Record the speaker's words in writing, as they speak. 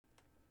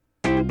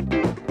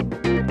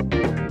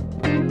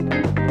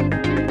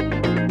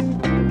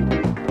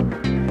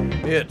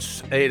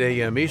It's 8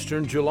 a.m.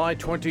 Eastern, July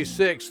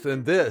 26th,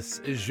 and this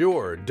is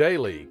your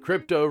daily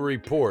crypto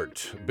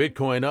report.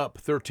 Bitcoin up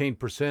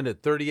 13%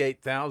 at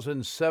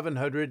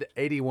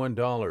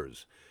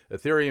 $38,781.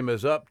 Ethereum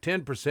is up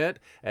 10%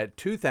 at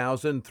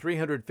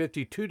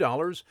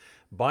 $2,352.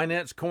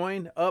 Binance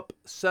Coin up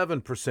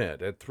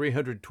 7% at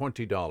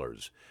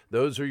 $320.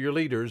 Those are your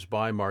leaders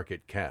by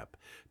market cap.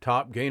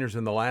 Top gainers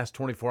in the last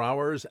 24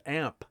 hours,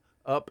 AMP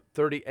up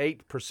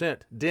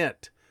 38%,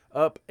 Dent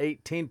up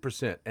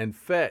 18%, and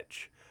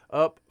Fetch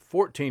up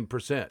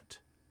 14%.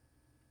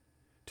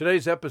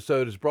 Today's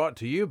episode is brought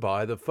to you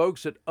by the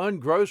folks at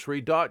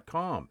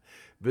ungrocery.com.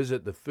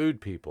 Visit the food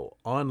people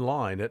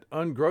online at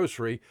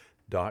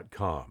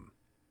ungrocery.com.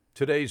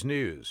 Today's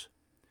news.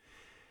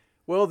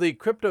 Well, the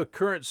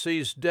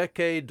cryptocurrency's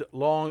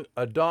decade-long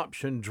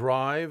adoption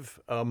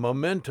drive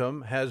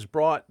momentum has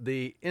brought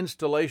the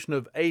installation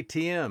of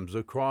ATMs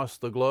across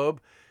the globe.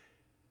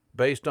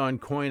 Based on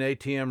Coin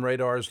ATM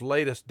Radar's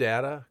latest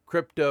data,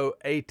 crypto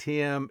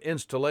ATM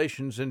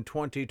installations in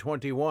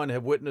 2021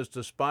 have witnessed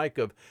a spike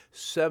of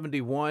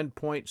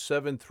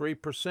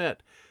 71.73%,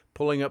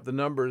 pulling up the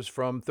numbers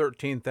from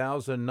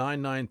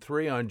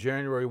 13,993 on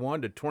January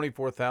 1 to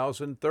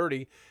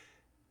 24,030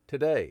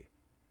 today.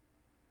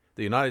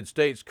 The United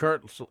States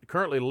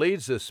currently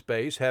leads this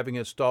space, having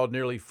installed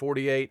nearly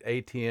 48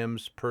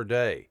 ATMs per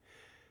day.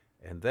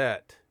 And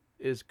that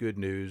is good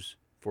news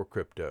for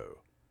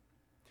crypto.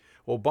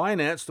 Well,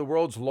 Binance, the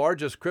world's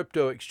largest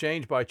crypto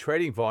exchange by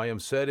trading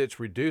volume, said it's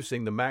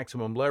reducing the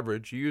maximum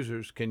leverage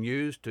users can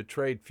use to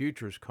trade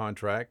futures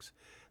contracts.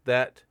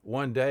 That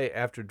one day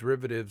after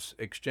derivatives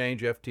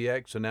exchange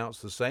FTX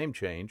announced the same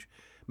change,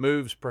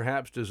 moves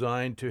perhaps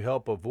designed to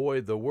help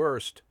avoid the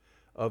worst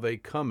of a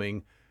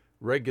coming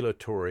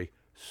regulatory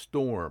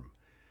storm.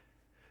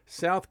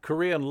 South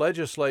Korean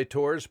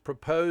legislators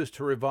proposed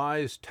to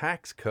revise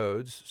tax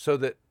codes so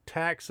that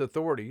tax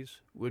authorities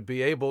would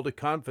be able to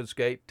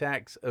confiscate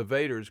tax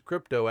evaders'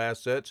 crypto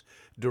assets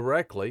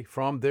directly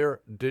from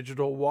their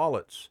digital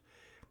wallets.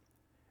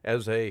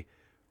 As a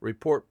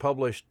report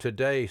published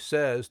today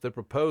says, the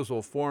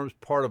proposal forms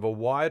part of a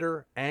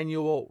wider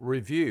annual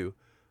review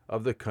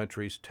of the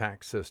country's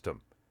tax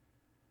system.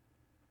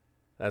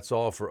 That's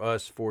all for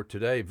us for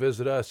today.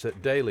 Visit us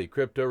at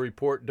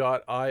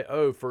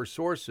dailycryptoreport.io for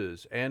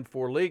sources and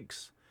for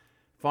links.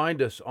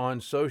 Find us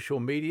on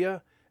social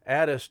media,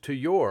 add us to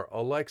your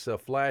Alexa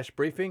flash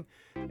briefing,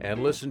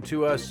 and listen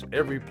to us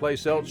every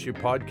place else you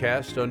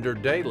podcast under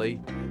Daily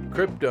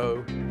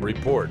Crypto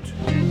Report.